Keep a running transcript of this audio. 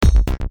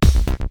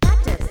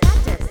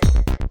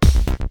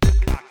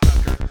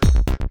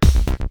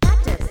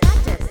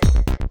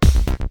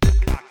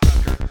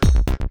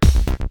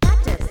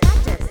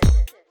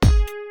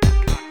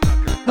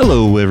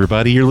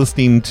everybody. You're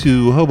listening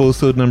to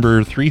Hobosode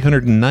number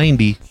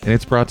 390, and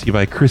it's brought to you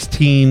by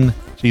Christine.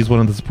 She's one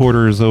of the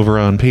supporters over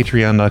on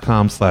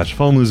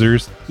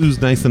patreon.com/phonelosers,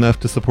 who's nice enough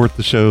to support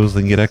the shows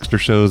and get extra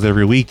shows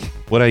every week.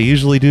 What I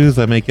usually do is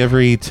I make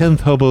every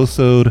 10th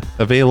Hobosode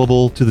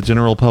available to the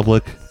general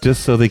public,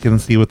 just so they can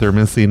see what they're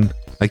missing.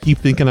 I keep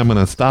thinking I'm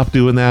going to stop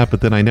doing that,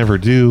 but then I never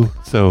do.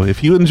 So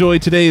if you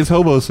enjoyed today's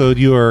Hobosode,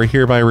 you are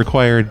hereby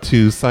required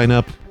to sign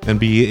up and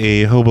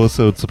be a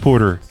Hobosode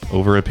supporter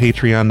over at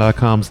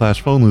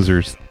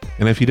patreon.com/phonelosers.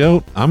 And if you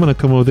don't, I'm going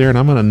to come over there and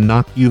I'm going to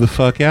knock you the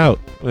fuck out.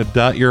 I'm going to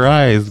dot your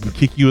eyes and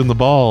kick you in the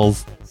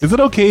balls. Is it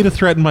okay to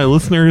threaten my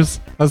listeners?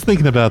 I was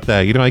thinking about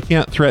that. You know, I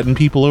can't threaten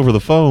people over the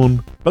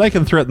phone, but I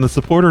can threaten the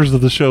supporters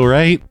of the show,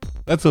 right?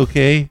 That's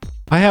okay.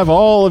 I have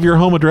all of your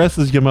home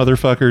addresses, you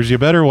motherfuckers. You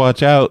better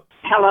watch out.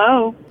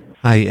 Hello.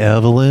 Hi,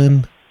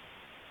 Evelyn.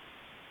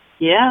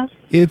 Yes.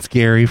 It's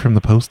Gary from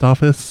the post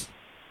office.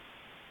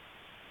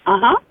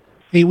 Uh-huh.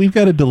 Hey, we've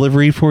got a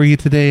delivery for you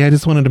today. I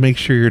just wanted to make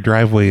sure your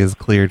driveway is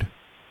cleared.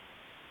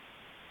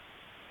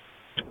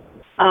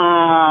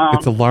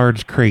 It's a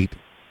large crate.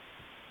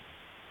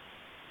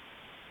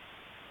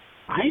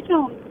 Are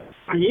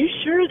you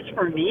sure it's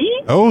for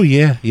me? Oh,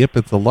 yeah. Yep,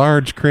 it's a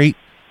large crate.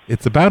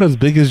 It's about as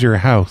big as your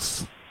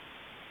house.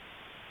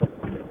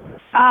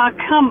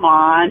 Come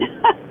on.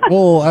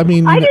 Well, I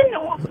mean, I didn't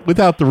know.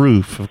 Without the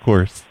roof, of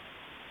course.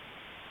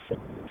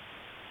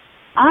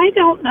 I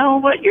don't know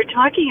what you're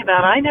talking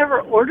about. I never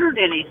ordered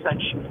any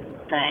such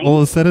thing.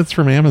 Well, it said it's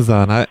from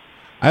Amazon.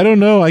 I don't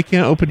know. I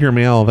can't open your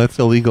mail. That's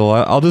illegal.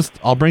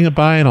 I'll bring it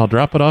by and I'll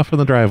drop it off in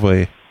the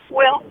driveway.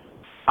 Well,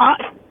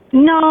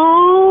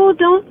 no,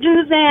 don't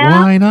do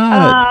that. Why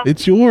not?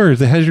 It's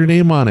yours. It has your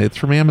name on it. It's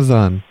from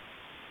Amazon.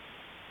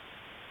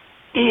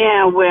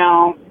 Yeah,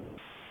 well.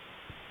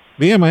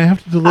 Ma'am, I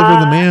have to deliver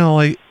the mail.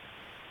 I'm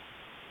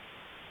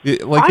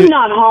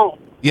not home.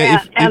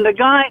 Yeah, and the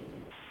guy,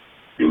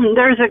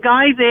 there's a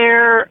guy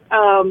there,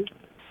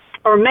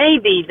 or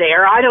maybe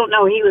there. I don't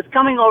know. He was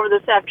coming over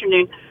this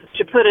afternoon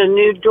to put a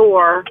new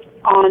door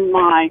on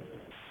my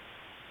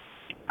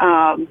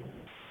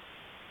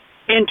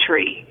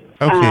entry.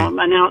 Okay.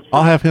 Announcement.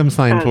 I'll have him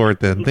sign for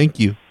it then. Thank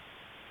you.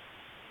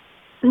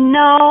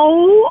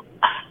 No.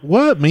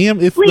 What, ma'am?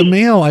 It's the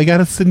mail. I got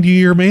to send you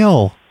your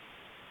mail.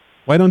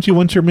 Why don't you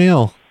want your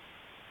mail?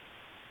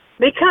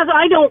 Because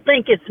I don't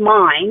think it's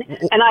mine,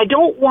 and I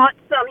don't want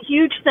some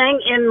huge thing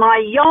in my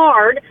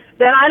yard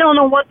that I don't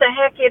know what the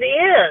heck it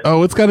is.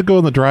 Oh, it's got to go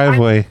in the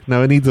driveway.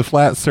 No, it needs a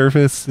flat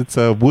surface. It's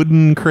a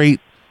wooden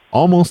crate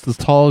almost as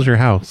tall as your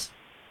house.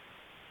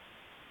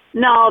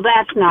 No,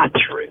 that's not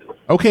true.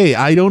 Okay,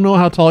 I don't know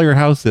how tall your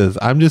house is.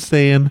 I'm just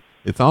saying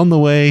it's on the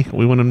way.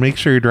 We want to make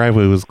sure your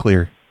driveway was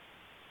clear.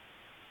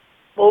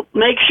 Well,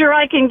 make sure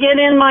I can get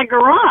in my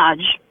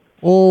garage.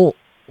 Well,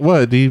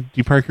 what? Do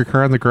you park your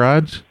car in the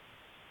garage?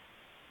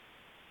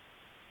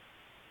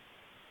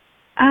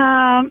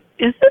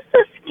 Is this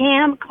a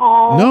scam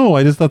call? No,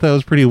 I just thought that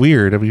was pretty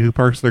weird. I mean, who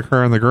parks their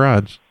car in the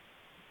garage?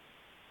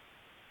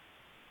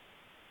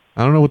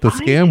 I don't know what the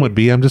scam would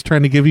be. I'm just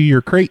trying to give you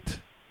your crate.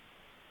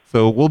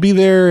 So we'll be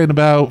there in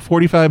about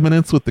 45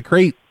 minutes with the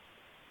crate,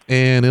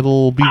 and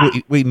it'll be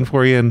waiting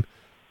for you. And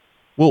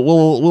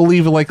we'll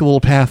leave like a little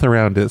path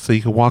around it so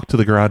you can walk to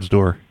the garage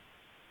door.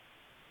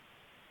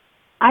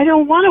 I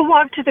don't want to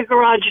walk to the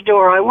garage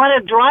door. I want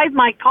to drive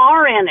my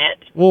car in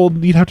it. Well,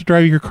 you'd have to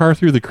drive your car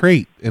through the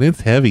crate, and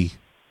it's heavy.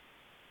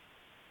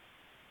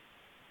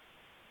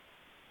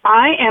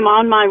 I am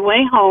on my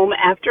way home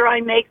after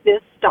I make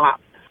this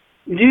stop.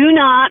 Do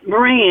not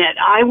bring it.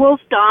 I will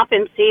stop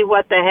and see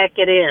what the heck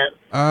it is.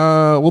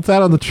 What's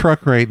that on the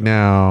truck right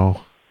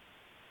now?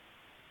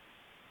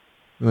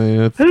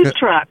 Whose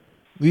truck?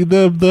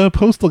 The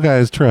postal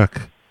guy's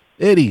truck.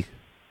 Eddie.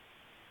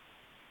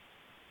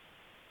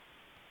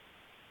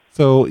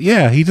 So,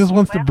 yeah, he just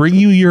wants to bring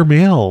you your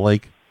mail.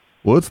 Like,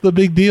 what's the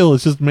big deal?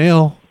 It's just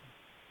mail.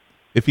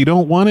 If you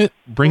don't want it,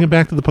 bring it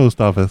back to the post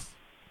office.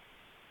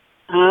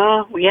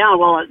 Yeah,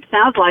 well, it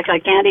sounds like I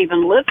can't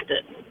even lift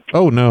it.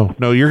 Oh, no,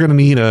 you're going to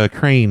need a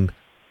crane.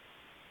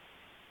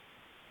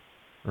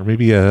 Or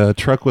maybe a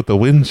truck with a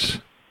winch.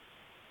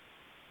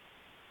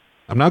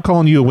 I'm not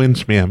calling you a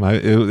winch, ma'am.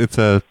 It's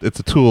a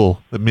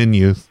tool that men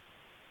use.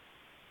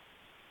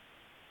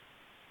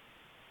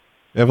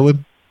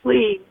 Evelyn?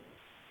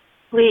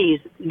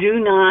 Please do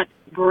not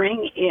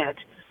bring it.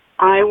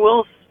 I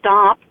will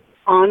stop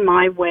on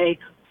my way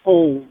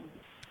home.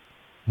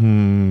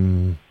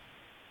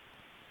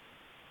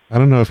 I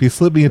don't know. If you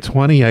slip me a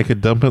 20, I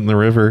could dump it in the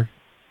river.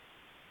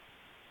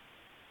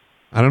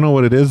 I don't know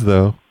what it is,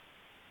 though.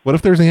 What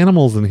if there's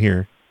animals in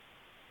here?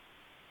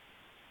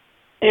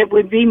 It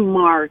would be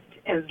marked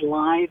as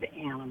live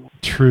animals.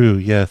 True.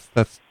 Yes,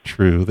 that's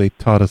true. They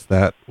taught us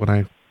that when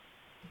I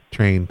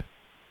trained.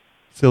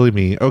 Silly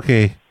me.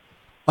 Okay.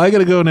 I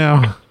gotta go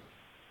now.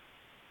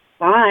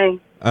 Bye.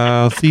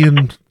 I'll see you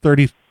in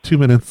 32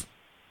 minutes.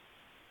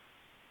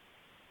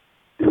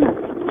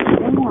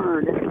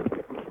 Lord.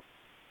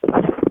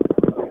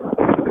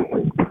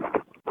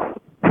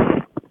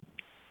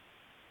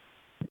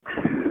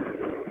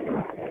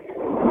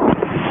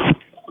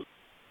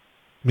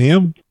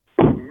 Ma'am?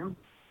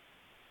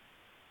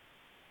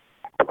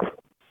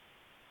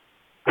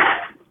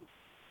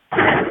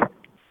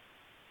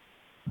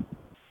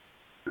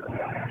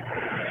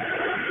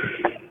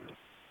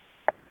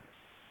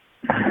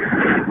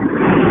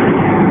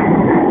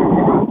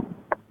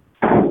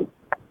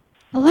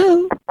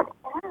 Hello?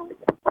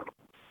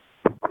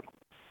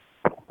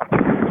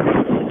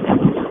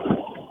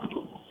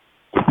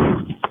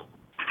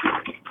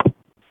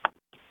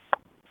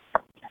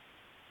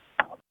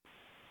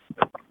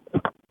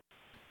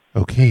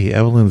 Okay,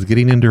 Evelyn's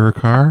getting into her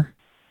car,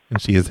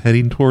 and she is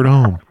heading toward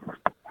home.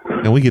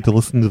 And we get to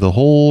listen to the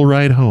whole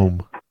ride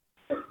home.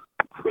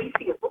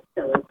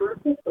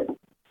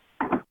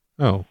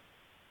 Oh.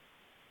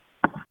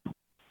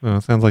 Oh,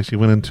 it sounds like she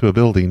went into a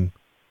building.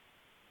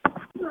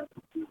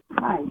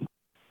 Hi.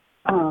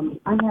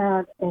 I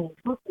had a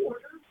book order.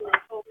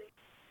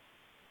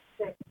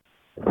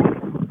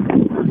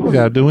 She's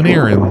out doing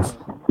errands.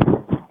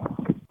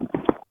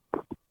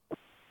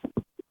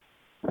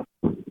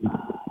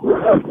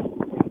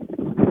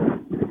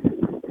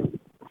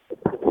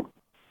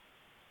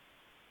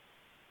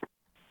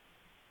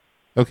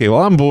 Okay,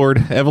 well, I'm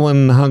bored.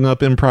 Evelyn hung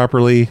up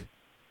improperly.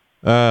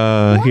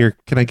 Here,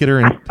 can I get her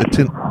in?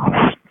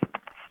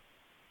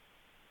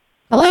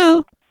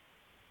 Hello?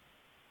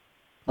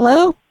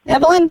 Hello?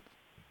 Evelyn?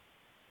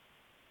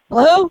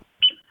 Hello?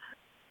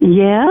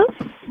 Yes?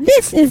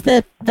 This is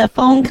the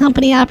phone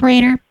company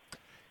operator.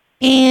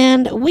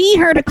 And we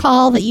heard a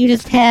call that you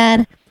just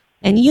had,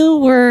 and you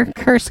were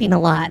cursing a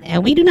lot.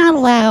 And we do not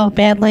allow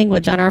bad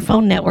language on our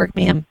phone network,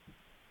 ma'am.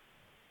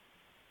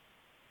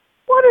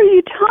 What are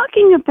you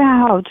talking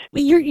about?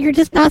 Well, you're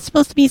just not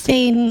supposed to be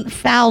saying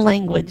foul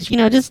language. You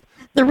know, just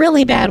the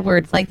really bad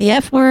words, like the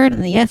F word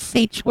and the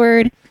SH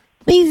word.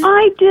 Please.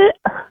 I did.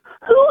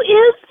 Who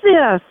is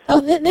this?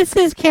 Oh, this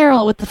is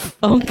Carol with the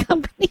phone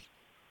company.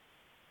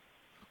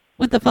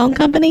 With the phone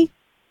company.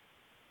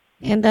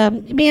 And,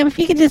 ma'am, if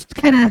you could just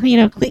kind of,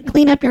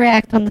 clean up your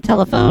act on the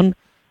telephone,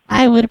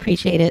 I would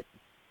appreciate it.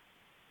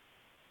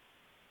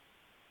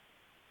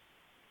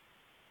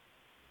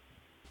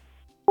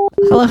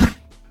 Hello?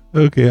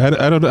 Okay,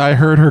 I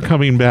heard her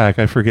coming back.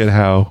 I forget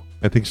how.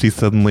 I think she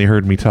suddenly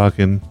heard me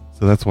talking,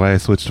 so that's why I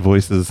switched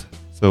voices.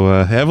 So,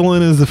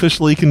 Evelyn is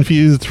officially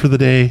confused for the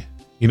day.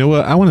 You know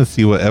what? I want to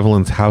see what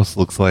Evelyn's house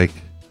looks like,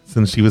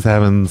 since she was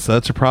having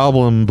such a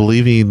problem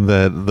believing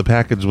that the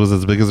package was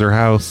as big as her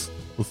house.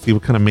 Let's see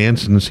what kind of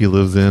mansion she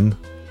lives in.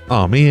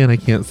 Oh man, I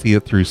can't see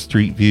it through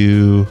Street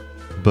View,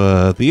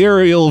 but the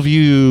aerial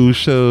view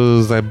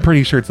shows, I'm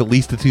pretty sure it's at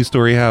least a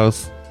 2-story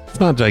house.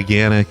 It's not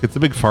gigantic. It's a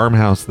big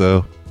farmhouse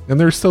though. And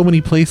there's so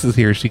many places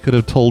here she could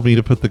have told me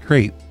to put the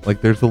crate.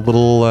 Like there's a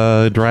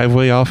little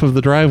driveway off of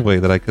the driveway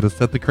that I could have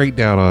set the crate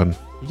down on.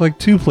 There's like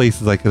 2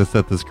 places I could have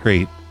set this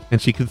crate,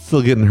 and she could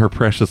still get in her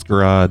precious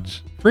garage.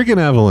 Freaking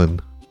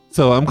Evelyn.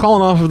 So I'm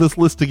calling off of this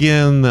list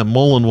again that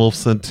Mullen Wolf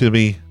sent to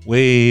me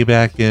way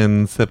back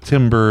in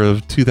September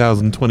of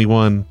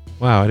 2021.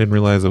 Wow, I didn't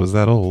realize it was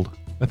that old.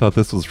 I thought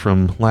this was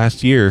from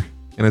last year.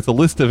 And it's a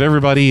list of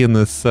everybody in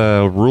this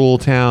rural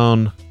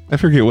town. I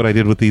forget what I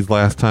did with these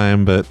last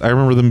time, but I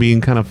remember them being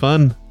kind of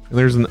fun. And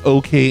there's an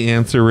okay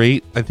answer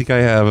rate. I think I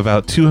have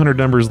about 200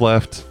 numbers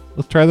left.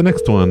 Let's try the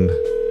next one.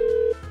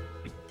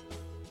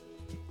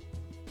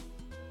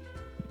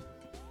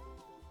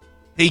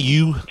 Hey,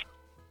 you.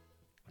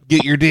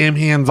 Get your damn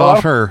hands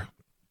off her.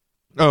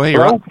 Oh, hey,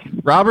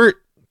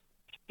 Robert?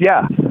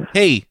 Yeah.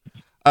 Hey,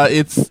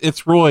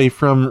 it's Roy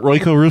from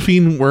Royco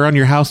Roofing. We're on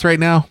your house right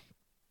now.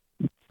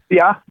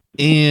 Yeah.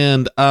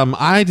 And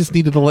I just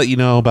needed to let you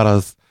know about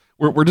us.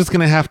 We're just going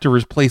to have to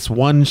replace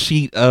 1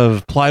 sheet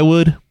of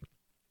plywood.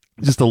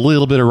 Just a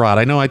little bit of rod.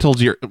 I know I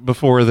told you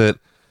before that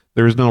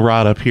there was no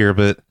rod up here,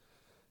 but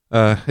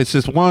it's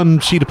just 1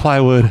 sheet of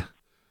plywood.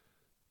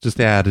 Just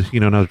add,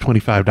 another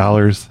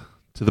 $25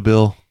 to the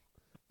bill.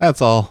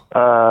 That's all.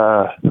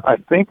 I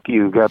think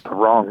you got the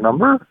wrong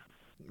number.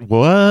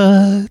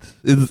 What?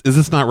 Is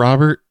this not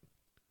Robert?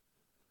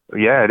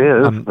 Yeah, it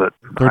is, but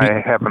 30... I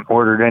haven't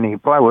ordered any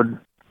plywood.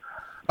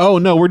 Oh,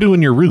 no, we're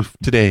doing your roof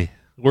today.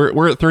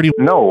 We're at 30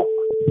 No.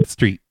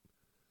 Street.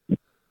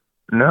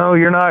 No,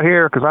 you're not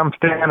here because I'm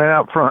standing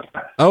out front.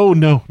 Oh,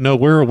 no,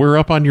 we're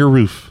up on your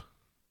roof.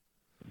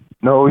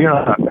 No, you're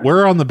not.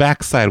 We're on the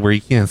back side where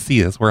you can't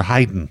see us. We're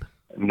hiding.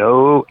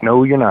 No,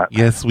 you're not.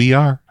 Yes, we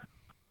are.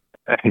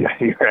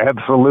 You're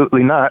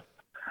absolutely not.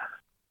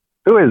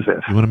 Who is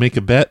this? You want to make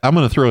a bet? I'm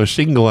going to throw a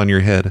shingle on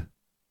your head.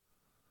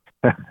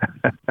 Who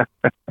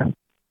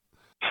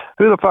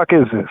the fuck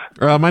is this?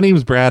 My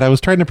name's Brad. I was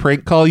trying to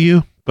prank call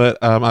you,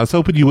 but I was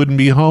hoping you wouldn't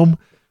be home,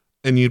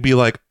 and you'd be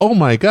like, oh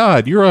my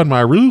God, you're on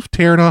my roof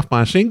tearing off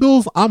my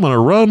shingles? I'm going to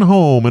run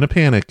home in a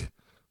panic.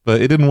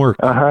 But it didn't work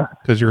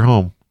because you're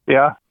home.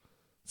 Yeah.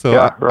 So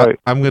yeah, right.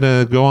 I'm going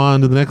to go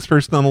on to the next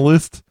person on the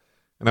list,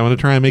 and I'm going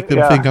to try and make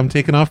them think I'm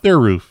taking off their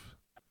roof.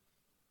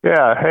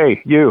 Yeah,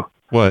 hey, you.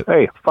 What?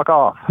 Hey, fuck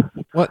off.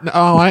 What? No,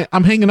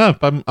 I'm hanging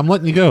up. I'm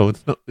letting you go.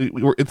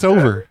 It's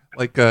over.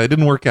 Like, it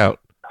didn't work out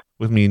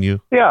with me and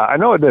you. Yeah, I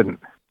know it didn't.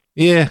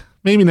 Yeah,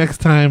 maybe next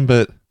time,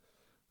 but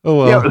oh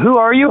well. Yeah, who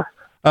are you?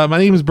 My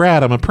name is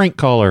Brad. I'm a prank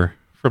caller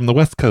from the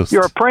West Coast.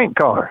 You're a prank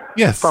caller?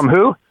 Yes. From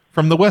who?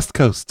 From the West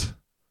Coast.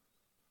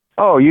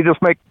 Oh, you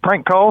just make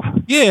prank calls?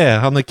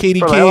 Yeah, on the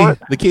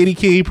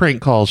KDK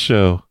prank call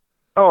show.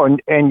 Oh,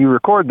 and you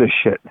record this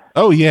shit?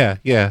 Oh, yeah.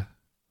 Yeah.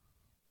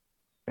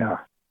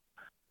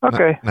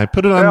 Okay. And I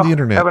put it on the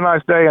internet. Have a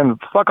nice day and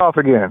fuck off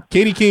again.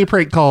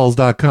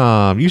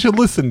 KDKprankcalls.com. You should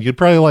listen. You'd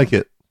probably like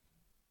it.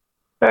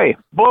 Hey,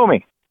 blow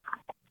me.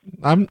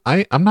 I'm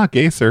not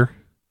gay, sir.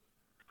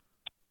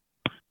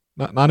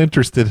 Not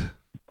interested.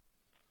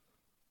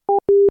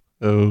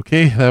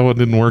 Okay, that one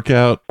didn't work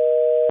out.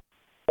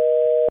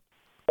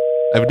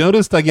 I've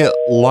noticed I get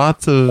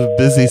lots of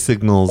busy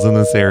signals in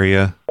this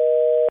area,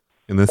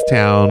 in this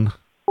town.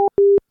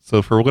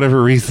 So for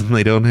whatever reason,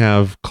 they don't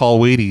have call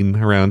waiting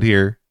around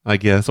here, I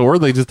guess. Or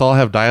they just all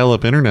have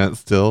dial-up internet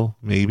still,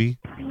 maybe.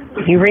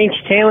 You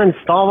reached Talon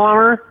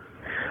Stallbomber.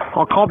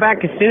 I'll call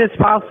back as soon as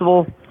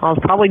possible. I was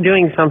probably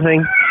doing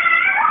something.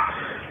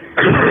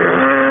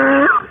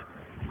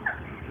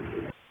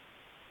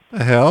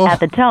 The hell? At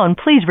the tone,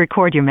 please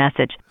record your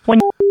message.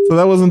 So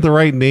that wasn't the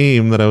right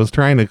name that I was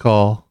trying to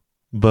call.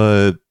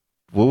 But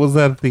what was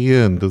that at the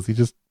end? Was he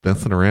just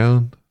messing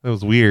around? That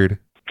was weird.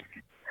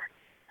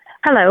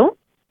 Hello.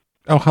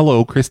 Oh,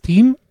 hello,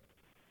 Christine?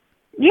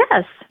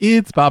 Yes.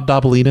 It's Bob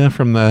Dobalina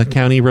from the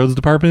County Roads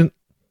Department.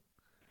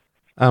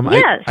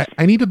 Yes.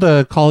 I needed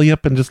to call you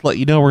up and just let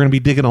you know we're going to be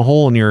digging a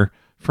hole in your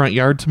front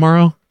yard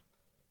tomorrow.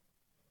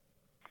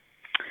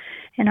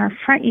 In our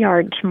front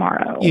yard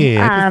tomorrow.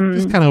 Yeah,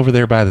 just kind of over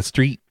there by the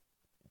street.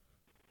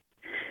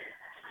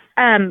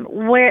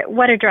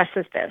 What address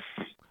is this?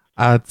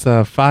 It's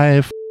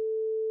 5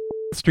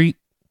 Street.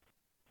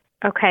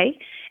 Okay.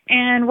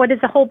 And what is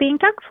the hole being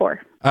dug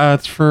for?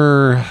 It's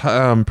for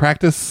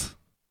practice.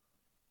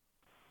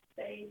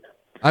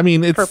 I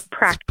mean, it's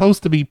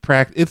supposed to be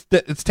practice.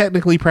 It's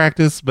technically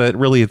practice, but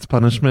really it's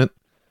punishment.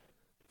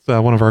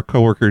 So one of our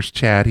coworkers,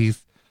 Chad,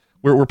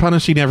 we're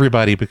punishing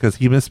everybody because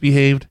he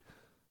misbehaved.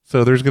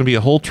 So there's going to be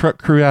a whole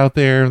truck crew out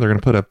there. They're going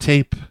to put up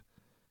tape,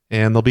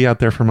 and they'll be out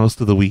there for most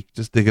of the week,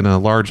 just digging a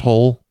large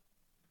hole.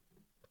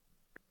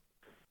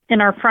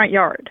 In our front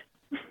yard?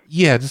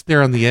 Yeah, just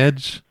there on the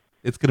edge.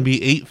 It's going to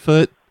be 8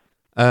 foot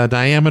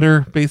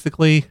diameter,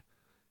 basically,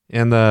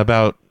 and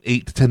about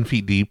 8 to 10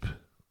 feet deep.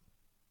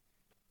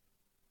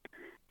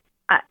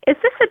 Is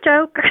this a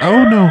joke?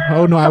 Oh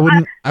no!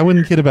 I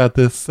wouldn't kid about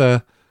this.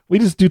 We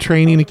just do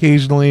training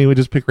occasionally. We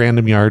just pick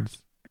random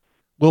yards.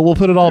 We'll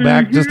put it all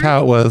back just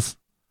how it was.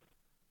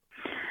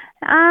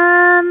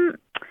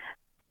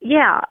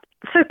 Yeah.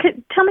 So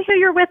tell me who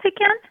you're with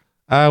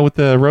again? With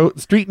the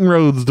Street and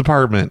Roads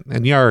Department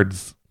and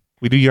yards.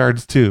 We do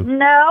yards too.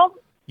 No.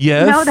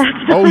 Yes. No, that's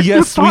not oh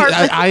yes,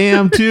 I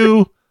am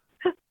too.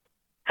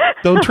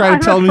 Don't try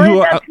to tell me who.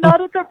 That's not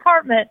a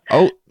department.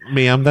 Oh,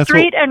 ma'am, that's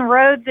Street and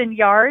Roads and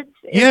Yards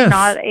is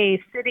not a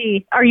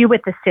city. Are you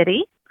with the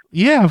city?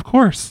 Yeah, of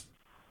course.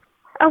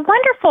 Oh,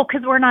 wonderful,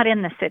 because we're not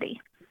in the city.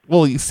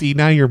 Well, you see,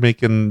 now you're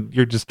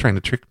just trying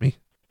to trick me.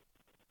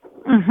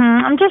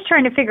 I'm just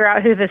trying to figure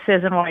out who this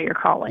is and why you're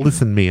calling.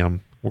 Listen,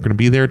 ma'am, we're going to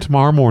be there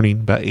tomorrow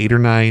morning about 8 or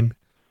 9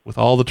 with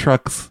all the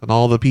trucks and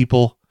all the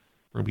people.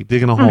 We're going to be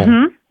digging a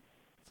hole.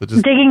 So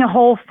just digging a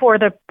hole for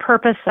the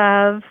purpose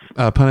of?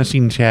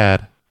 Punishing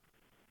Chad.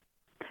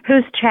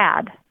 Who's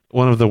Chad?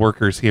 One of the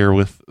workers here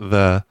with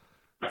the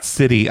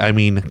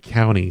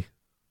county.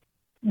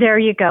 There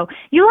you go.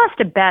 You lost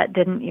a bet,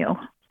 didn't you?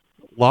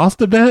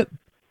 Lost a bet?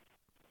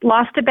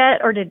 Lost a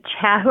bet, or did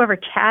whoever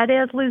Chad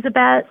is, lose a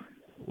bet?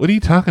 What are you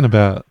talking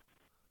about?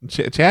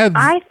 Chad's...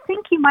 I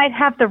think you might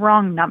have the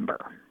wrong number.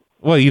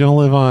 What, you don't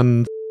live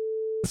on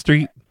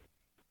street?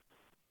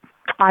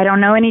 I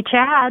don't know any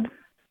Chad.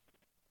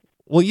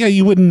 Well, yeah,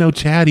 you wouldn't know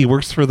Chad. He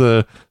works for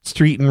the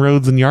Street and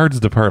Roads and Yards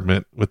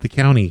Department with the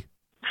county.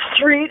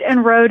 Street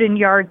and Road and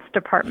Yards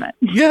Department.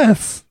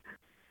 Yes.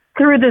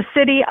 Through the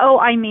city? Oh,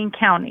 I mean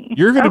county.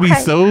 You're going to be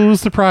so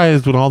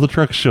surprised when all the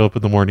trucks show up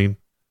in the morning.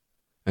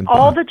 And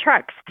all the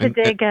trucks to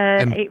dig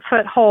an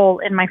 8-foot hole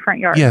in my front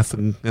yard. Yes,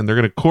 and they're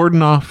going to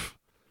cordon off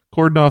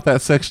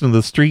that section of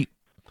the street.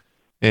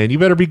 And you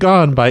better be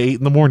gone by 8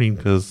 in the morning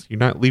because you're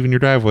not leaving your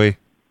driveway.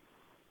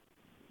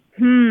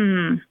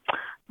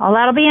 Well,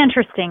 that'll be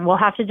interesting. We'll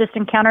have to just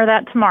encounter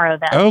that tomorrow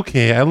then.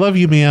 Okay, I love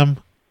you, ma'am.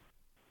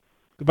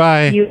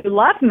 Goodbye. You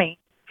love me.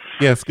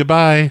 Yes,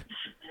 goodbye.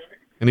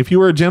 And if you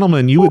were a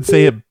gentleman, you would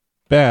say it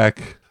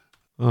back.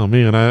 Oh,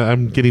 man,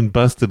 I'm getting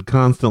busted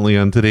constantly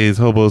on today's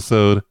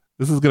Hobosode.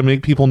 This is going to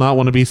make people not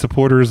want to be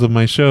supporters of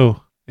my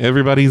show.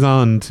 Everybody's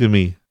on to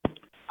me.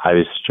 Hi,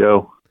 this is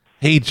Joe.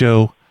 Hey,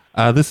 Joe.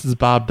 This is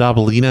Bob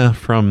Dobalina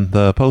from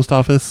the post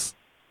office.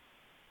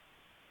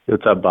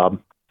 What's up,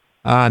 Bob?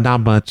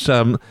 Not much.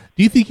 Do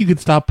you think you could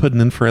stop putting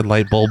infrared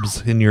light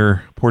bulbs in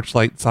your porch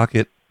light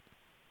socket?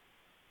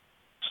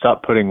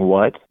 Stop putting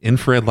what?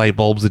 Infrared light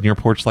bulbs in your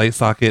porch light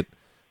socket.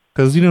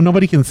 Because,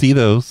 nobody can see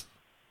those.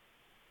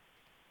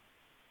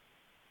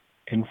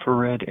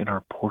 Infrared in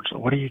our porch?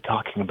 What are you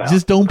talking about?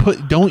 Just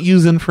don't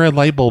use infrared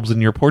light bulbs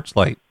in your porch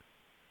light.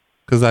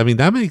 Because,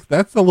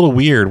 that's a little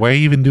weird. Why are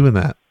you even doing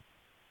that?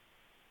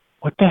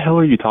 What the hell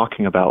are you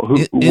talking about?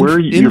 Where are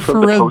you? You're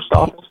from the post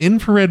office?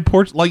 Infrared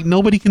porch. Like,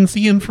 nobody can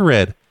see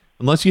infrared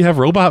unless you have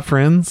robot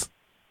friends.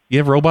 You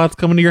have robots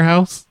coming to your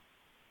house?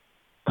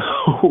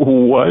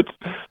 What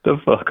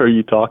the fuck are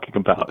you talking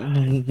about?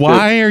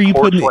 Why are you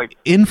putting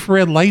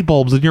infrared light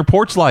bulbs in your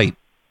porch light?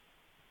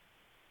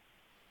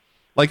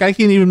 Like, I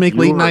can't even make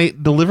late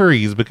night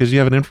deliveries because you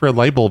have an infrared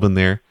light bulb in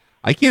there.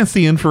 I can't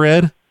see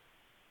infrared.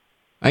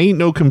 I ain't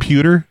no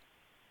computer.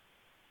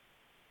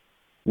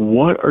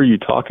 What are you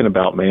talking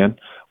about, man?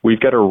 We've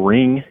got a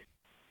ring.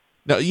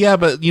 No, yeah,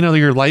 but you know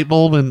your light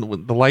bulb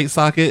and the light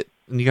socket,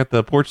 and you got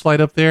the porch light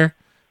up there.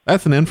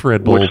 That's an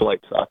infrared bulb. Which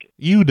light socket?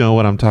 You know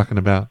what I'm talking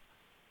about.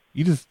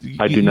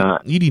 I do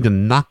not. You need to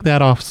knock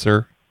that off,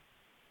 sir.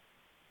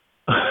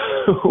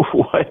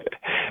 What?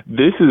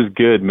 This is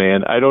good,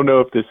 man. I don't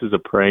know if this is a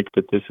prank,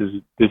 but this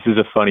is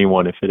a funny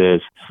one if it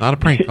is. Not a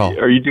prank call.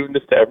 Are you doing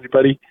this to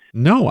everybody?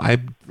 No,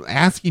 I'm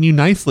asking you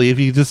nicely if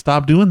you just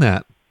stop doing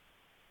that.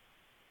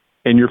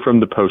 And you're from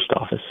the post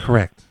office?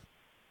 Correct.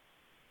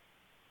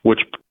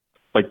 Which,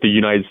 like the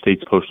United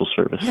States Postal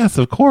Service? Yes,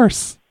 of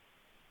course.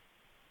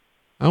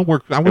 I don't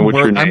work. I'm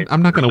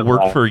not going to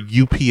work for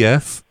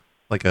UPS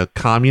like a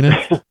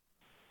communist.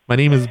 My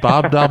name is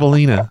Bob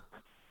Dabalina.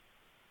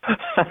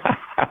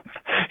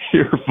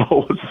 You're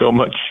full of so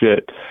much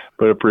shit,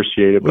 but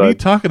appreciate it. What are you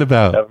talking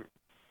about?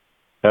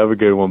 Have a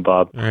good one,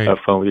 Bob. All right. Have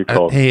fun with your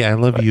calls. Hey, I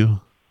love you.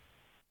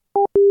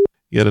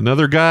 Yet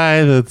another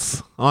guy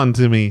that's on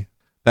to me.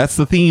 That's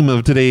the theme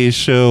of today's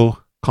show,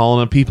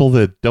 calling up people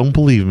that don't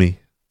believe me.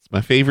 It's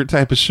my favorite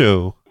type of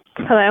show.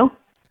 Hello?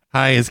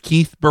 Hi, is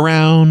Keith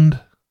around?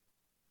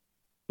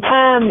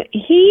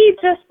 He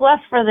just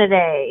left for the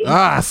day.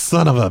 Ah,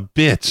 son of a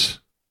bitch.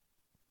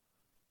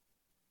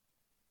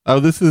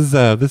 Oh, this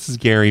is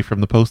Gary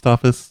from the post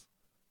office.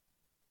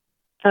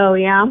 Oh,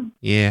 yeah?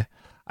 Yeah.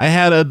 I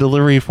had a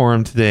delivery for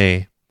him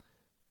today,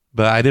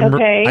 but I didn't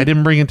I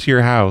didn't bring it to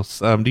your house.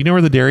 Do you know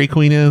where the Dairy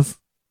Queen is?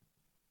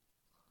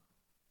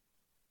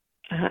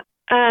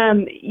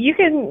 You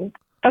can,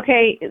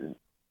 okay,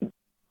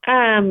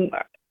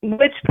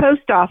 which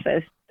post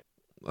office?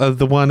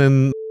 The one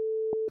in...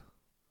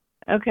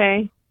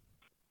 Okay.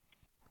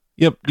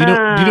 Yep. Do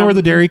you know where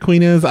the Dairy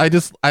Queen is? I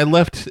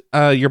left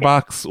your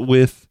box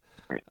with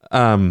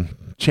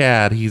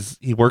Chad.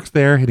 He works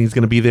there and he's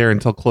going to be there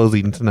until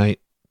closing tonight.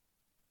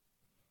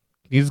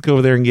 Can you just go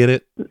over there and get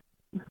it?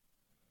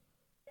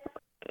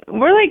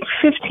 We're like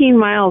 15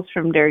 miles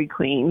from Dairy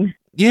Queen.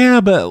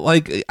 Yeah, but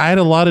like I had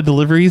a lot of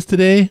deliveries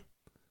today,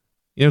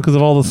 you know, because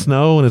of all the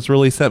snow, and it's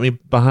really set me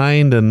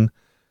behind. And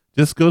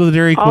just go to the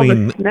Dairy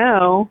Queen. All the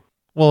snow.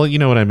 Well, you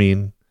know what I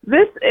mean.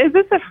 Is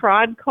this a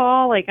fraud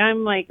call? Like,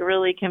 I'm like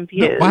really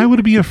confused. No, why would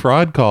it be a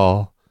fraud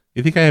call?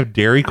 You think I have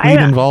Dairy Queen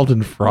involved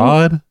in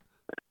fraud?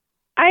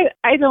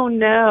 I don't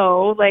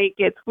know. Like,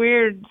 it's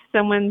weird.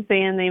 Someone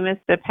saying they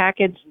missed a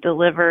package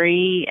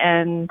delivery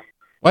and.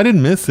 Well, I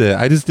didn't miss it.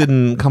 I just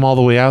didn't come all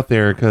the way out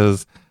there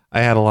because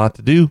I had a lot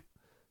to do.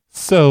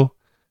 So,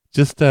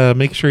 just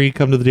make sure you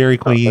come to the Dairy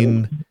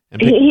Queen.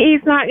 And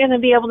he's not going to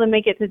be able to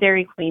make it to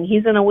Dairy Queen.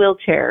 He's in a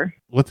wheelchair.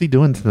 What's he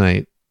doing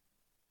tonight?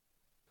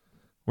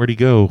 Where'd he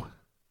go?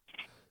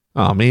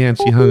 Oh, man,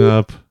 she hung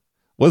up.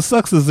 What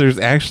sucks is there's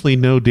actually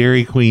no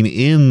Dairy Queen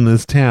in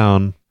this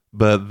town,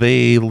 but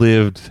they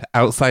lived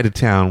outside of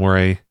town where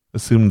I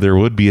assumed there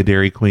would be a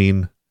Dairy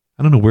Queen.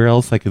 I don't know where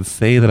else I could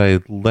say that I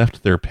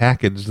left their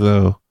package,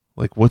 though.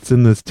 Like, what's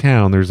in this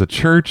town? There's a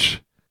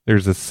church.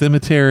 There's a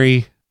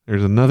cemetery.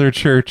 There's another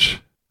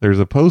church. There's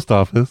a post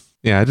office.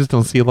 Yeah, I just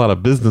don't see a lot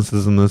of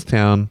businesses in this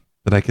town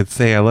that I could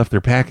say I left their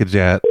package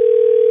at.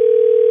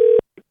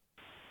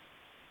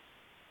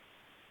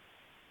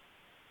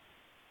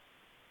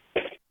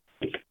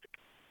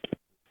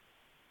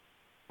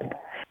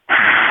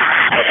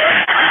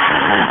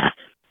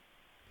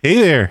 Hey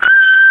there.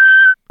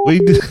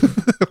 Wait,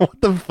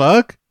 what the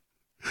fuck?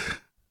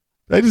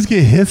 Did I just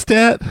get hissed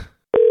at?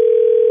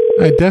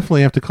 I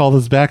definitely have to call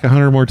this back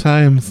 100 more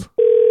times.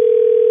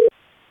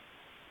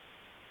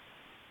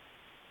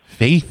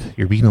 Faith,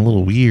 you're being a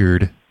little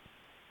weird.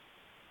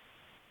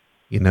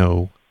 You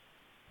know,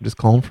 I'm just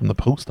calling from the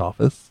post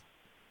office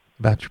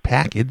about your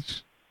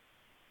package.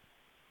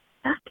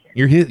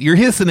 You're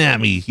hissing at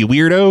me, you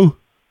weirdo.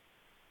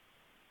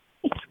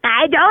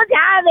 I don't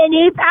have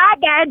any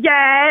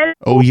packages.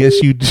 Oh,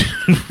 yes, you do.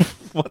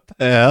 What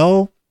the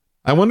hell?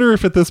 I wonder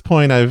if at this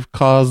point I've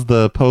caused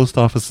the post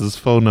office's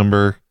phone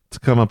number to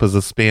come up as a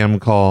spam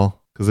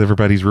call because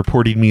everybody's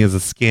reporting me as a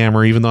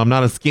scammer, even though I'm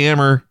not a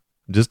scammer.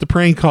 I'm just a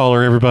prank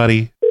caller,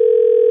 everybody.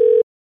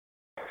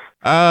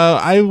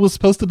 I was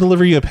supposed to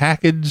deliver you a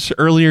package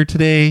earlier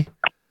today,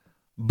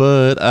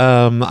 but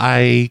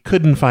I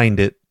couldn't find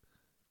it.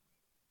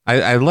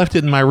 I left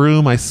it in my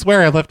room. I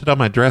swear I left it on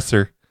my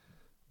dresser.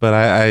 But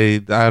I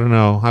don't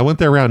know. I went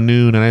there around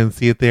noon and I didn't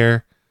see it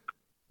there.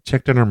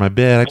 Checked under my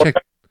bed. I checked.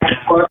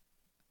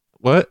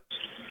 What?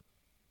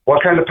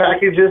 What kind of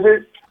package is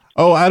it?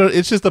 Oh,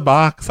 it's just a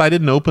box. I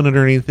didn't open it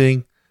or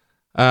anything.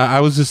 I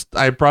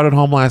brought it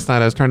home last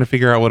night. I was trying to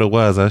figure out what it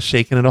was. I was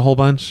shaking it a whole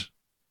bunch.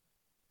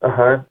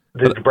 Uh-huh.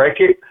 Did you break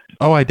it?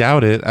 Oh, I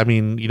doubt it. I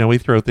mean, we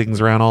throw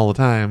things around all the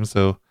time,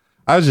 so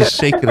I was just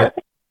shaking it.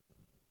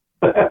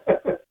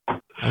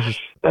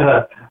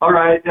 All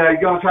right. You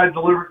going to try to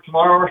deliver it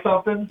tomorrow or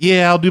something?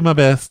 Yeah, I'll do my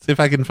best if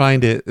I can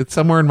find it. It's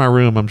somewhere in my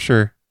room, I'm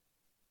sure.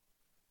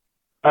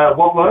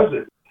 What was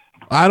it?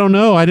 I don't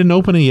know. I didn't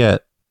open it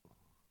yet.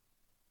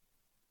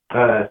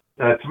 To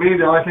me,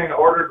 the only thing I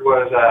ordered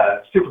was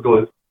super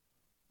glue.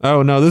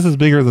 Oh, no, this is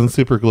bigger than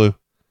super glue.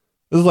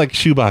 This is like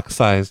shoebox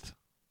sized.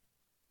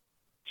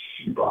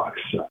 Shoebox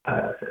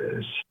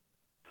size.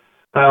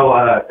 Oh,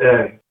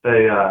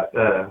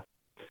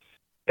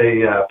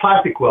 a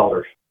plastic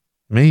welder.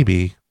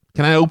 Maybe.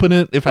 Can I open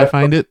it if I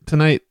find it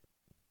tonight?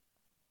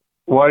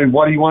 What do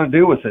you want to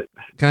do with it?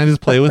 Can I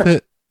just play with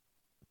it?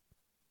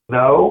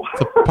 No.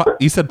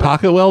 You said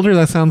pocket welder?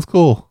 That sounds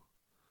cool.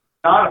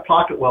 Not a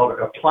pocket welder,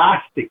 a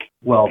plastic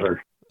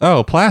welder.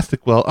 Oh,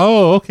 plastic weld.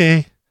 Oh,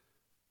 okay.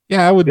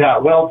 Yeah, I would. Yeah,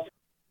 welds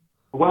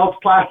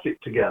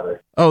plastic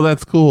together. Oh,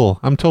 that's cool.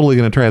 I'm totally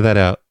going to try that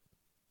out.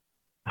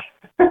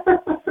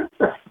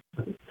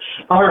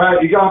 All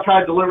right, you going to try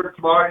to deliver it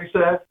tomorrow, you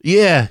said?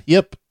 Yeah,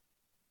 yep.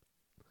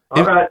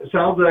 All right,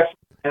 sounds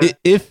excellent.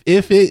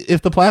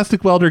 If the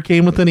plastic welder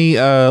came with any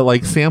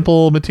like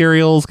sample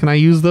materials, can I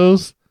use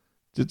those?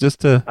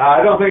 Just to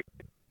I don't think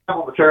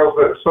sample materials,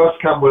 but it's supposed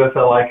to come with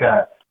like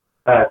a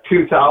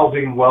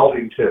 2,000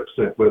 welding tips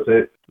with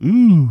it.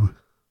 Ooh.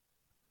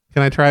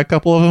 Can I try a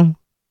couple of them?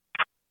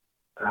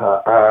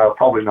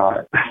 Probably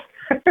not.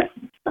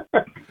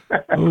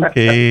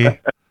 Okay.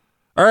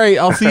 All right,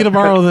 I'll see you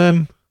tomorrow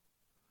then.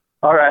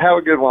 All right, have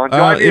a good one. Do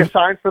I need a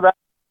sign for that?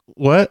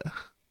 What?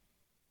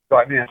 Do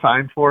I need a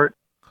sign for it?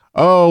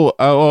 Oh,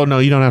 no,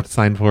 you don't have to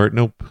sign for it.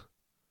 Nope.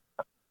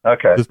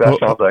 Okay, that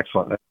sounds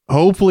excellent.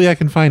 Hopefully I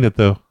can find it,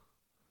 though.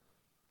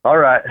 All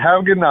right,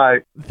 have a good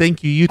night.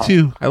 Thank you. You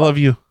too. I love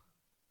you.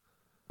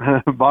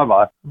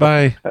 Bye-bye.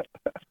 Bye.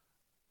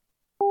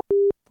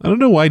 I don't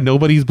know why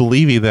nobody's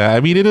believing that. I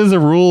mean, it is a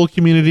rural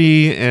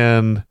community,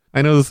 and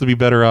I know this would be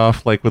better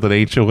off like with an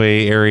HOA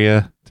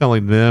area,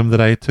 telling them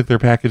that I took their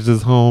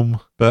packages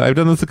home. But I've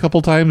done this a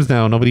couple times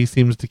now. Nobody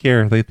seems to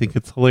care. They think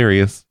it's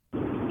hilarious.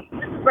 This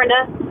is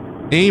Brenda.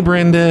 Hey,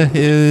 Brenda.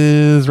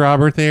 Is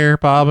Robert there?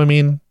 Bob, I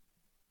mean.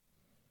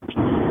 May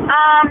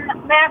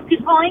I ask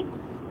who's calling?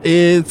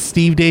 It's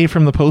Steve Day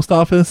from the post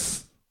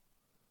office.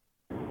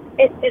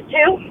 It's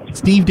who?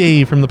 Steve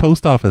Day from the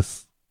post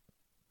office.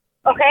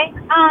 Okay.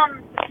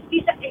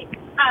 He's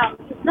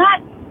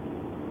not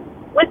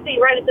with me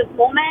right at this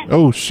moment.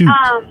 Oh, shoot.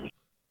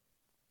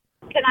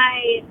 Can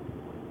I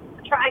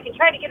try? I can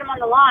try to get him on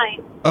the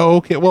line. Oh,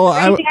 okay. Well,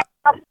 I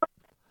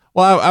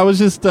was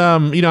just, I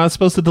was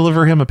supposed to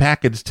deliver him a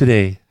package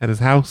today at his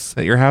house,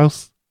 at your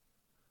house.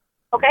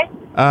 Okay.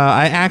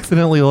 I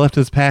accidentally left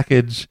his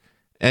package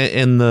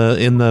in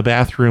the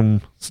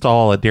bathroom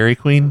stall at Dairy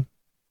Queen.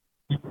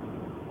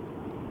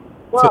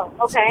 Whoa.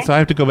 Okay. So I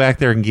have to go back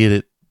there and get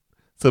it.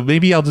 So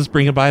maybe I'll just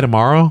bring it by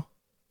tomorrow.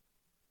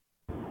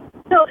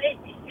 So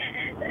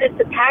it's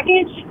a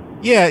package?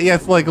 Yeah,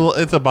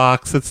 it's a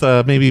box. It's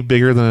maybe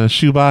bigger than a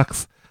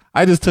shoebox.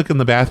 I just took it in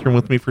the bathroom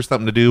with me for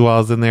something to do while I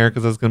was in there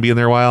because I was going to be in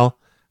there a while.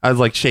 I was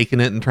like shaking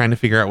it and trying to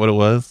figure out what it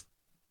was.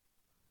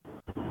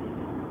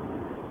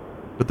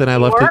 But then I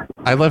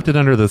left it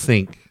under the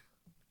sink.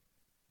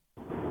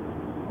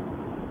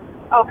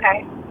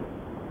 Okay.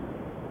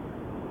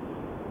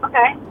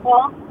 Okay.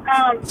 Well,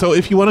 so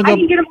if you want to go, I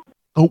can get him.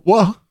 Oh,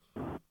 what?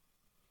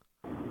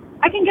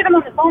 I can get him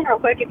on the phone real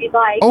quick if you'd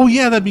like. Oh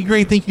yeah, that'd be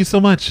great. Thank you so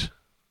much.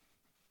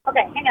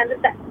 Okay, hang on just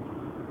a sec.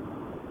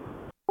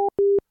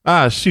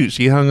 Ah, shoot,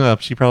 she hung up.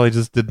 She probably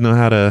just didn't know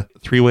how to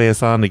three-way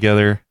us on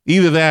together.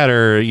 Either that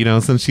or,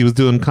 since she was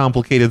doing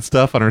complicated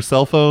stuff on her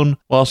cell phone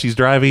while she's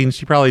driving,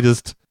 she probably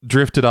just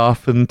drifted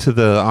off into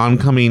the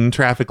oncoming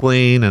traffic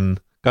lane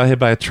and got hit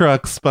by a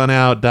truck, spun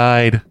out,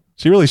 died.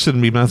 She really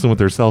shouldn't be messing with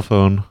her cell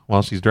phone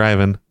while she's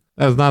driving.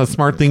 That is not a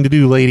smart thing to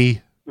do,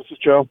 lady. This is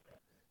Joe.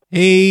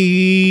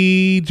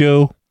 Hey,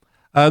 Joe.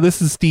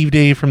 This is Steve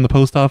Day from the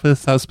post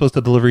office. I was supposed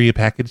to deliver you a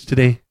package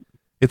today.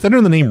 It's under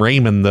the name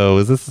Raymond, though.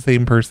 Is this the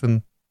same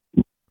person?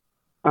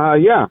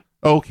 Yeah.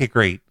 Okay,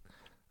 great.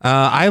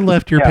 I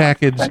left your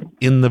package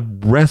in the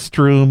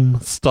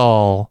restroom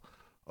stall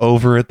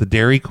over at the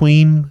Dairy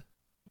Queen.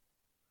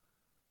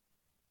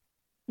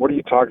 What are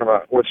you talking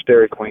about? Which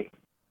Dairy Queen?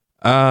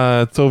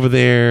 It's over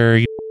there.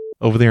 In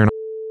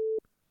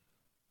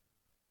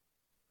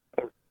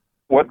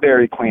What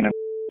Dairy Queen?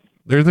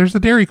 There's a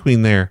Dairy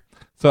Queen there.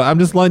 So I'm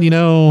just letting you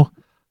know.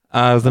 It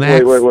was an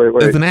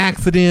Wait. It's an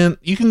accident.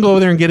 You can go over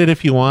there and get it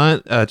if you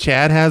want.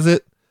 Chad has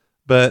it,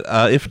 but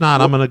if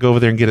not, I'm gonna go over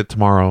there and get it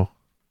tomorrow.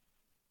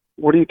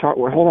 What are you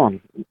talking? Hold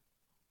on.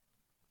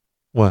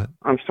 What?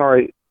 I'm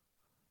sorry.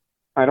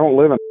 I don't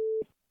live in.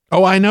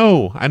 Oh, I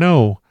know.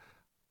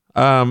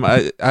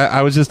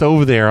 I was just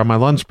over there on my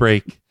lunch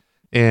break,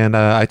 and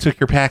I took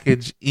your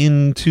package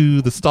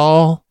into the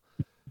stall.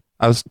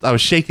 I was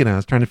shaking. I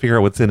was trying to figure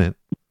out what's in it,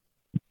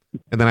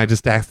 and then I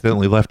just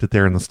accidentally left it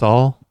there in the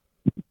stall.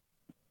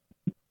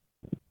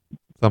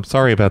 So I'm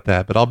sorry about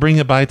that, but I'll bring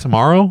it by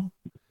tomorrow.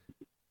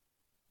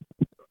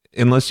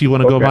 unless you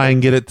want to go Okay. by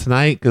and get it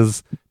tonight,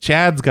 because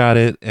Chad's got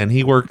it and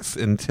he works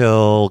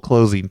until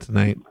closing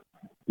tonight.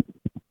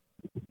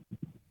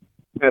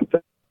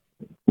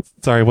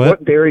 Sorry,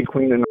 what? Dairy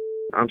Queen?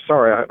 I'm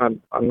sorry,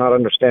 I'm not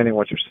understanding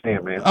what you're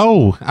saying, man.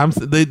 Oh,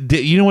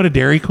 you know what a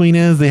Dairy Queen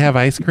is? They have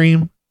ice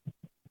cream.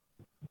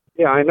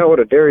 Yeah, I know what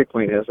a Dairy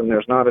Queen is, and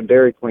there's not a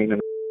Dairy Queen in.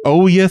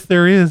 Oh, yes,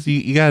 there is.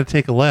 You got to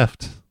take a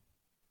left.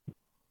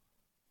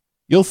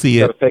 You'll see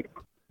it.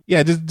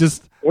 Yeah,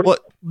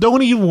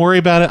 don't even worry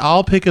about it.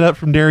 I'll pick it up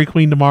from Dairy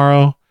Queen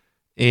tomorrow,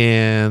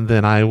 and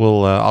then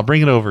I'll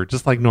bring it over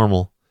just like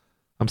normal.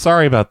 I'm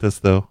sorry about this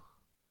though.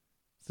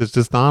 It's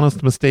just an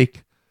honest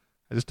mistake.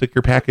 I just took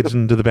your package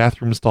into the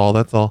bathroom stall.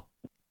 That's all.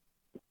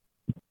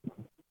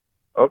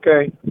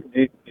 Okay.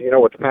 Do you know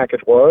what the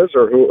package was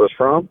or who it was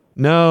from?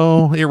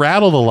 No, it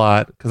rattled a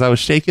lot because I was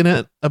shaking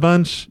it a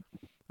bunch.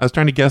 I was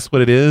trying to guess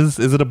what it is.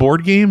 Is it a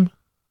board game?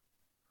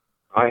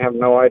 I have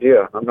no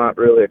idea. I'm not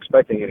really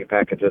expecting any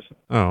packages.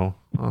 Oh,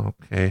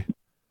 okay.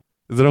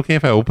 Is it okay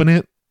if I open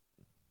it?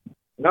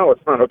 No,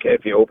 it's not okay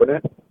if you open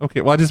it. Okay,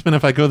 well, I just meant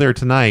if I go there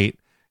tonight,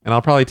 and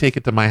I'll probably take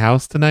it to my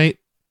house tonight,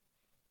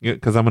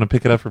 because I'm going to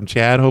pick it up from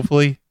Chad,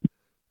 hopefully,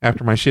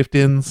 after my shift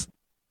ends.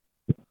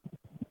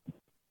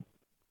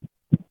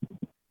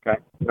 Okay.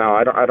 No,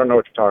 I don't know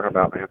what you're talking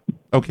about, man.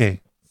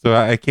 Okay, so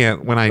I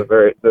can't,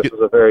 This is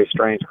a very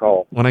strange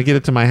call. when I get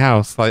it to my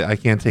house, I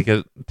can't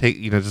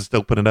just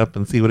open it up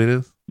and see what it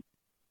is?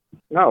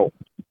 No.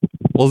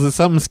 Well, is it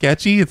something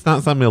sketchy? It's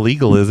not something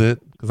illegal, is it?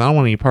 Because I don't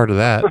want any part of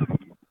that.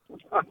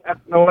 I have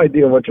no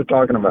idea what you're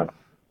talking about.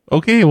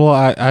 Okay, well,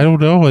 I don't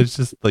know. It's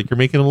just like you're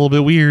making it a little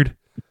bit weird,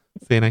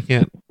 saying I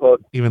can't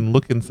even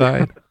look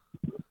inside.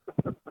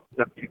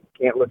 No, you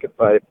can't look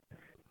inside.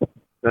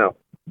 No.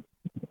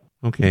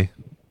 Okay.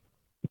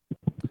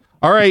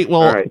 All right.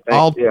 Well, All right,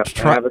 I'll yeah,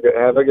 try. have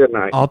a good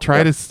night. I'll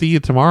try to see you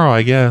tomorrow,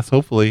 I guess.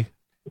 Hopefully.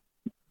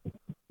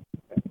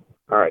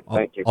 All right.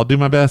 Thank you. I'll do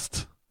my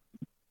best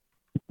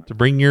to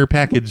bring your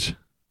package.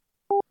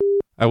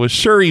 I was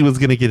sure he was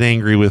going to get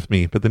angry with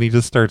me, but then he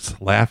just starts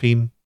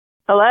laughing.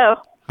 Hello.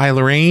 Hi,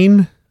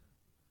 Lorraine.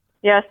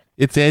 Yes.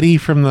 It's Eddie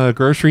from the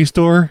grocery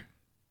store.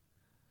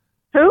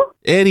 Who?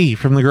 Eddie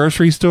from the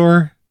grocery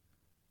store.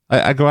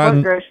 I go out What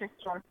and grocery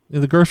store?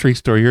 the grocery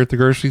store. You're at the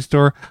grocery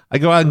store. I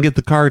go out and get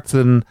the carts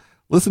and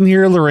listen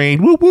here,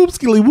 Lorraine. Whoop, whoop,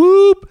 skilly,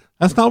 whoop.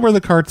 That's not where the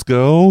carts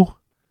go.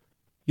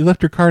 You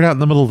left your cart out in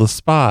the middle of the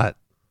spot.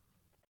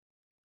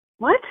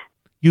 What?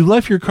 You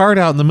left your cart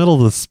out in the middle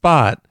of the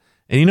spot.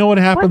 And you know what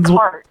happens? What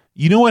cart?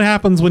 You know what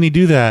happens when you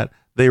do that?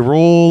 They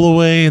roll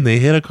away and they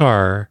hit a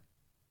car.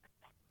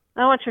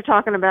 I know what you're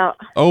talking about.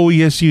 Oh,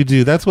 yes, you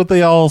do. That's what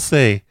they all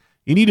say.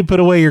 You need to put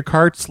away your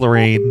carts,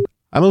 Lorraine.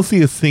 I don't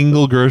see a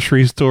single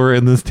grocery store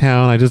in this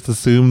town. I just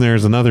assume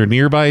there's another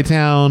nearby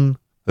town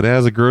that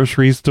has a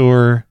grocery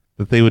store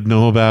that they would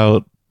know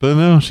about. But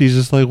no, she's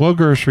just like, what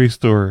grocery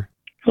store?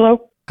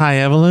 Hello? Hi,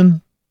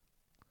 Evelyn.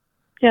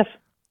 Yes.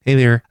 Hey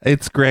there.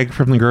 It's Greg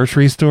from the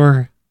grocery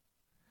store.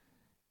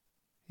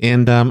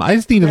 And I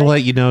just needed to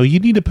let you know, you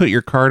need to put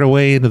your cart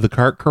away into the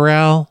cart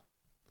corral.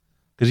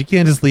 Because you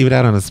can't just leave it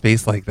out on a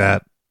space like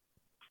that.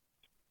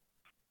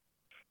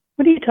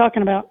 What are you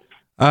talking about?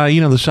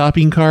 The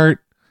shopping cart.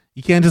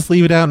 You can't just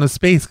leave it out in a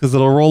space because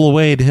it'll roll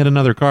away to hit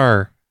another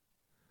car.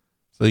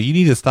 So you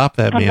need to stop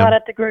that, I'm ma'am. not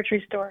at the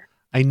grocery store.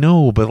 I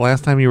know, but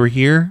last time you were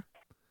here,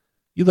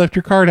 you left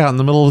your cart out in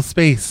the middle of the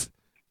space.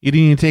 You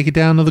didn't even take it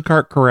down to the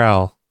cart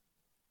corral.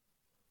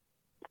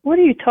 What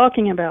are you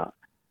talking about?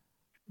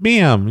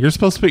 Ma'am, you're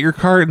supposed to put your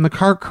cart in the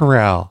cart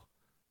corral.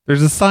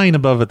 There's a sign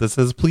above it that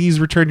says, please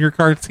return your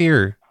carts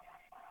here.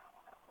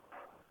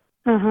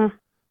 Uh-huh.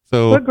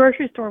 So, What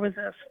grocery store was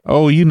this?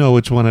 oh, you know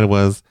which one it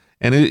was.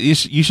 And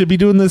you should be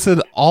doing this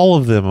at all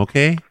of them,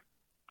 okay?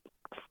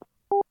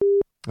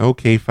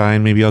 Okay,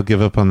 fine. Maybe I'll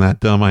give up on that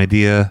dumb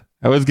idea.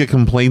 I always get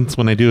complaints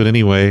when I do it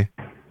anyway.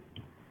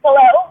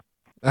 Hello?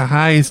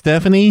 Hi,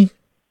 Stephanie.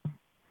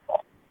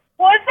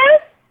 What's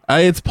this?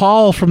 It's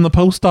Paul from the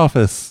post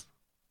office.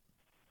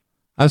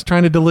 I was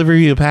trying to deliver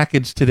you a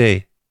package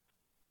today.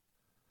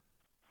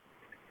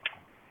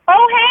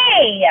 Oh,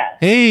 hey!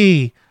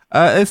 Hey,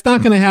 it's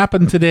not going to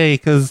happen today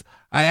because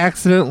I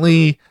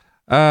accidentally,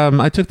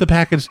 I took the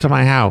package to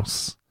my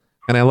house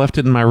and I left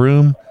it in my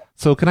room.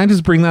 So can I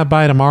just bring that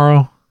by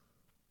tomorrow?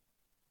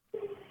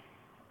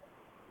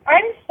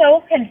 I'm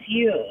so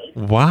confused.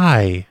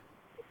 Why?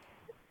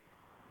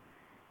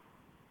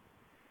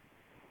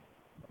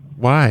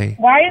 Why?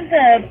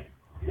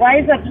 Why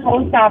is the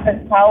post office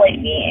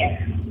calling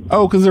me?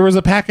 Oh, because there was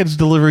a package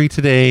delivery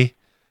today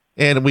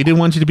and we didn't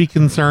want you to be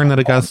concerned that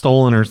it got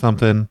stolen or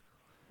something.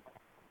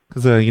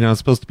 Because, it's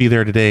supposed to be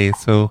there today.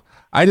 So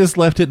I just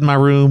left it in my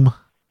room.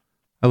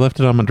 I left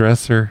it on my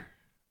dresser.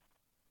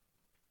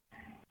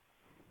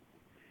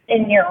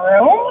 In your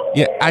room?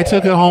 Yeah, I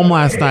took it home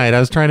last night. I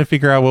was trying to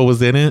figure out what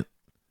was in it.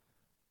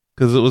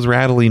 Because it was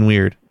rattling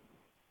weird.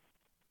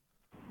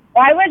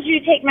 Why would you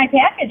take my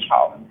package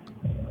home?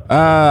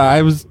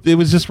 It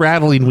was just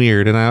rattling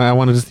weird and I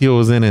wanted to see what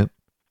was in it.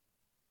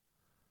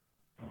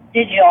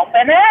 Did you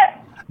open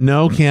it?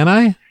 No, can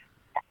I?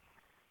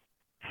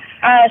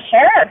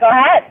 Sure. Go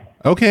ahead.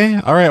 Okay.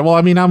 All right. Well,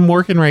 I mean, I'm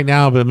working right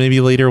now, but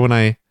maybe later when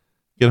I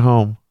get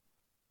home.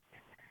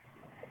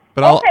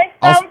 But Okay,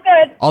 sounds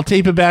good. I'll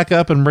tape it back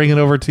up and bring it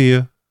over to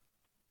you.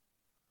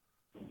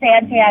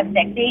 Fantastic.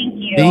 Thank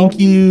you. Thank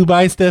you.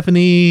 Bye,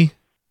 Stephanie.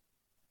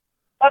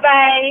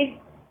 Bye-bye.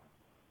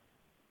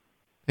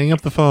 Hang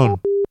up the phone.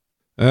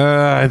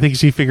 I think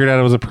she figured out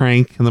it was a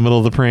prank in the middle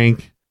of the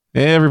prank.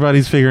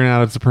 Everybody's figuring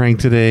out it's a prank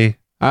today.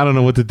 I don't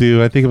know what to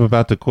do. I think I'm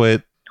about to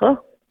quit.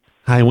 Hello?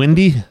 Hi,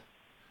 Wendy.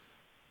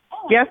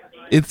 Yes?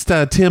 It's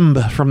Tim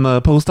from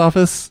the post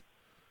office.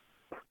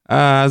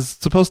 I was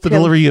supposed to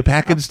deliver you a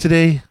package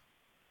today.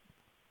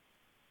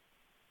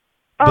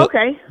 Oh,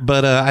 okay.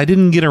 But I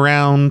didn't get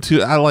around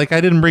to... I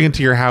didn't bring it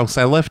to your house.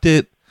 I left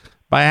it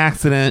by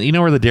accident. You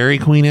know where the Dairy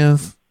Queen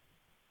is?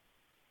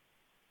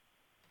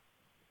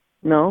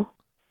 No.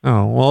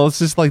 Oh, well, it's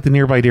just like the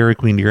nearby Dairy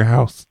Queen to your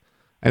house.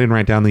 I didn't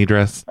write down the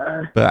address.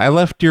 But I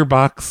left your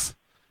box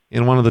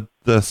in one of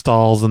the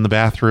stalls in the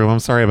bathroom. I'm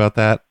sorry about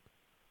that.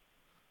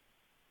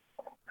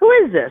 Who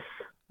is this?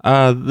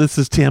 This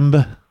is Tim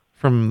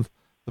from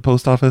the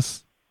post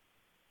office.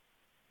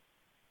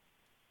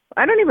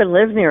 I don't even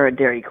live near a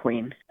Dairy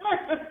Queen.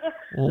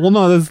 Well,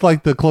 no, that's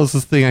like the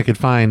closest thing I could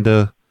find.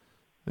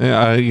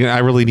 I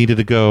really needed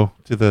to go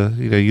to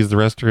use the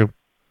restroom.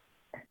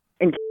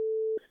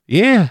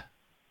 Yeah.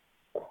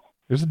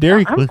 There's a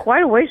Dairy Queen. I'm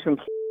quite away from...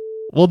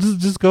 Well,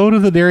 just go to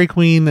the Dairy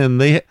Queen and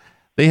they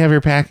have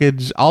your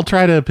package. I'll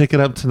try to pick it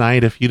up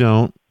tonight if you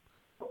don't.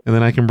 And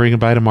then I can bring it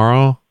by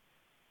tomorrow.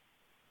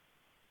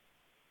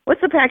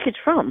 What's the package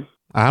from?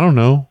 I don't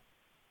know.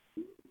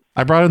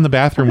 I brought it in the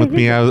bathroom with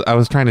me. I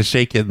was trying to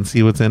shake it and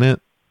see what's in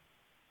it.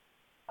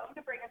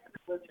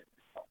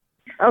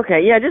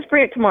 Okay, yeah, just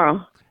bring it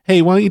tomorrow.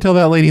 Hey, why don't you tell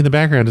that lady in the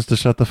background just to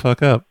shut the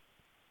fuck up?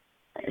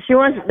 They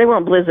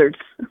want blizzards.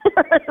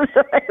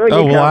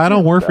 Oh, well, I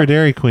don't work for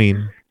Dairy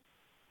Queen.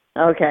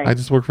 Okay. I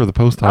just work for the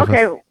post office.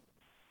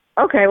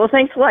 Okay, well,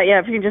 thanks a lot. Yeah,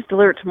 if you can just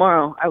deliver it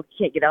tomorrow. I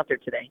can't get out there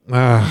today.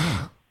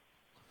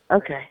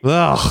 Okay.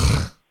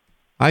 Ugh.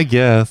 I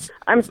guess.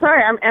 I'm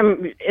sorry,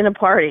 I'm in a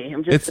party.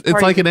 It's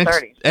like an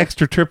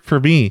extra trip for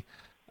me.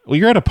 Well,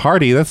 you're at a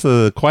party. That's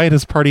the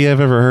quietest party I've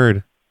ever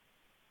heard.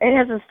 It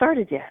hasn't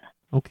started yet.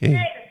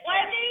 Okay.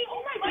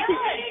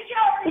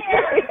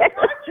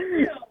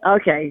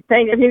 Okay,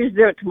 if you just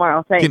do it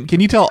tomorrow, thanks. Can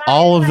you tell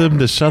all of them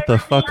to shut the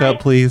fuck up,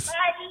 please?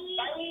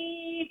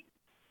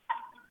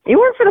 You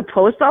work for the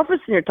post office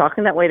and you're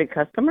talking that way to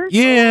customers?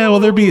 Yeah, well,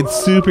 they're being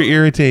super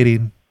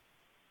irritating.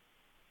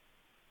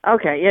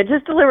 Okay, yeah,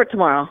 just deliver it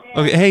tomorrow.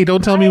 Okay, hey,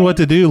 don't tell me what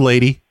to do,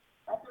 lady.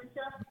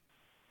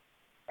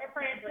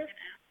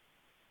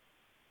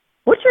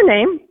 What's your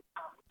name?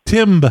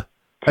 Tim.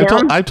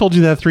 I've told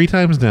you that 3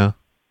 times now.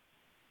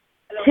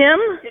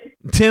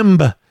 Tim?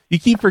 You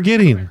keep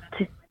forgetting.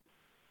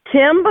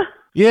 Tim?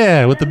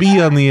 Yeah, with the B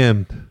on the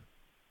end. Can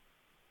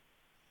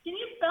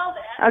you spell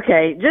that?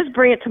 Okay, just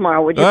bring it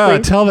tomorrow, would you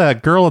please? Tell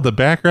that girl in the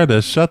background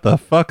to shut the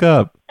fuck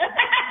up.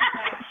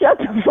 Shut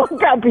the fuck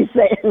up, he's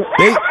saying.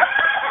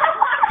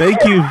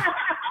 Thank you.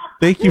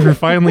 Thank you for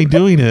finally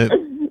doing it.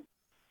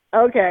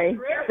 Okay,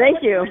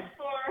 thank you.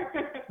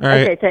 All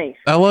right. Okay, thanks.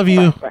 I love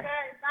you. Bye.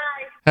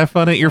 Have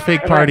fun at your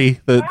fake party.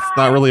 That's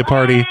not really a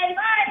party.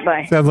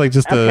 Bye. Sounds like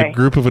just a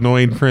group of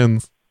annoying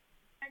friends.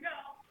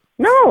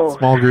 No.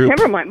 Small group.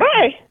 Never mind.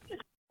 Bye.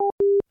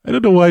 I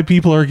don't know why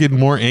people are getting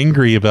more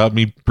angry about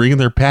me bringing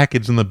their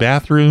package in the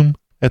bathroom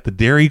at the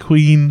Dairy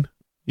Queen.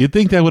 You'd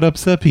think that would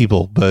upset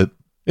people, but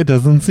it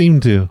doesn't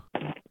seem to.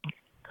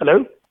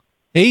 Hello?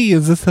 Hey,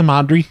 is this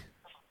Himadri?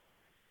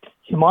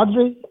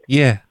 Himadri?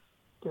 Yeah.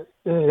 This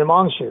is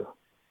Himanshu.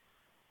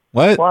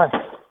 What? Why?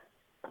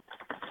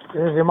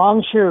 This is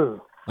Himanshu.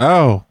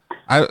 Oh,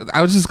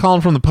 I was just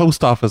calling from the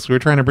post office. We were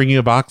trying to bring you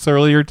a box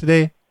earlier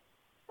today.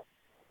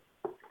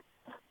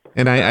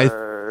 And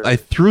I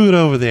threw it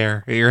over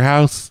there at your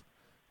house,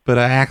 but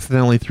I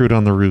accidentally threw it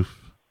on the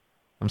roof.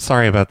 I'm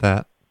sorry about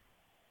that.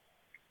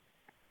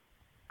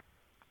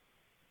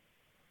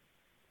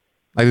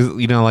 I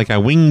just, I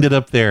winged it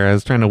up there. I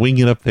was trying to wing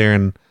it up there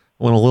and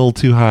went a little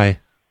too high.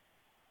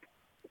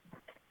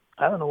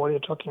 I don't know what you're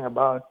talking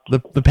about.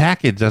 The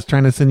package. I was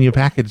trying to send you a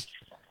package,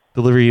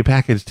 deliver you a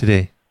package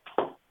today.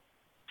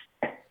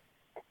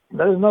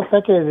 There is no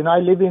package, and I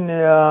live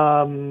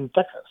in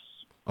Texas.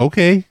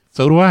 Okay,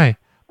 so do I.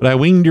 But I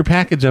winged your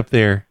package up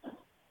there,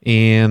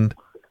 and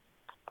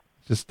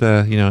just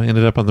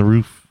ended up on the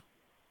roof.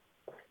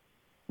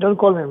 Don't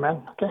call me,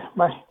 man. Okay,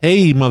 bye.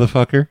 Hey,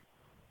 motherfucker.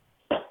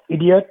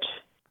 Idiot.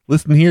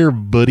 Listen here,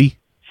 buddy.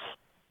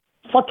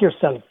 Fuck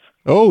yourself.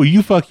 Oh,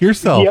 you fuck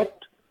yourself. Idiot.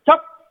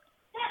 Stop.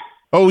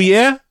 Oh,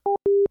 yeah?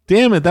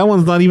 Damn it, that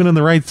one's not even in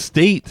the right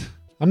state.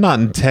 I'm not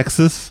in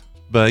Texas.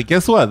 But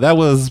guess what? That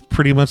was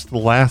pretty much the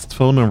last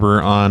phone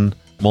number on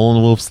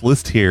Mullen Wolf's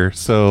list here.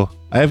 So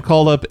I have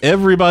called up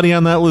everybody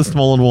on that list,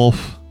 Mullen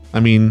Wolf. I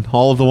mean,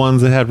 all of the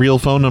ones that had real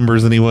phone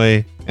numbers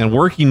anyway, and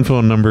working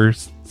phone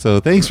numbers. So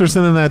thanks for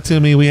sending that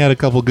to me. We had a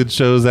couple good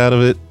shows out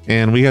of it,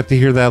 and we got to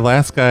hear that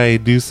last guy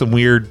do some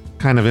weird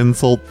kind of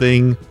insult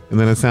thing, and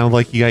then it sounded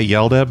like he got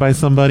yelled at by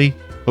somebody.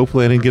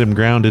 Hopefully I didn't get him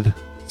grounded.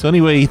 So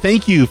anyway,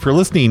 thank you for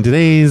listening.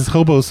 Today's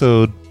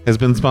Hobosode has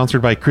been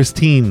sponsored by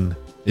Christine.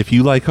 If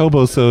you like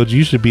Hobosodes,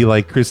 you should be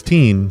like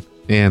Christine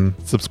and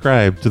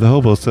subscribe to the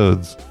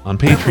Hobosodes on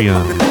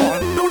Patreon.